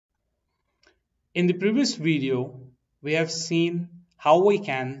In the previous video, we have seen how we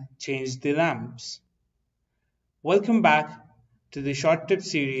can change the lamps. Welcome back to the short tip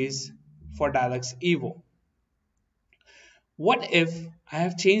series for DIALux EVO. What if I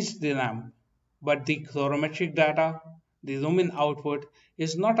have changed the lamp, but the colorimetric data, the lumen output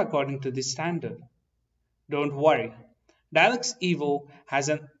is not according to the standard? Don't worry, DIALux EVO has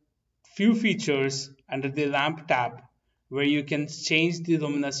a few features under the lamp tab where you can change the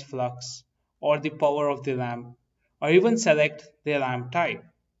luminous flux or the power of the lamp, or even select the lamp type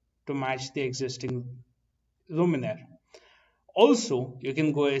to match the existing luminaire. Also, you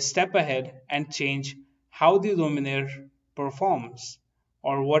can go a step ahead and change how the luminaire performs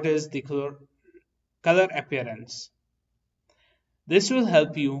or what is the color appearance. This will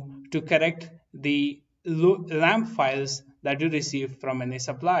help you to correct the lamp files that you receive from any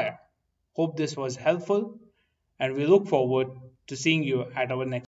supplier. Hope this was helpful, and we look forward to seeing you at our next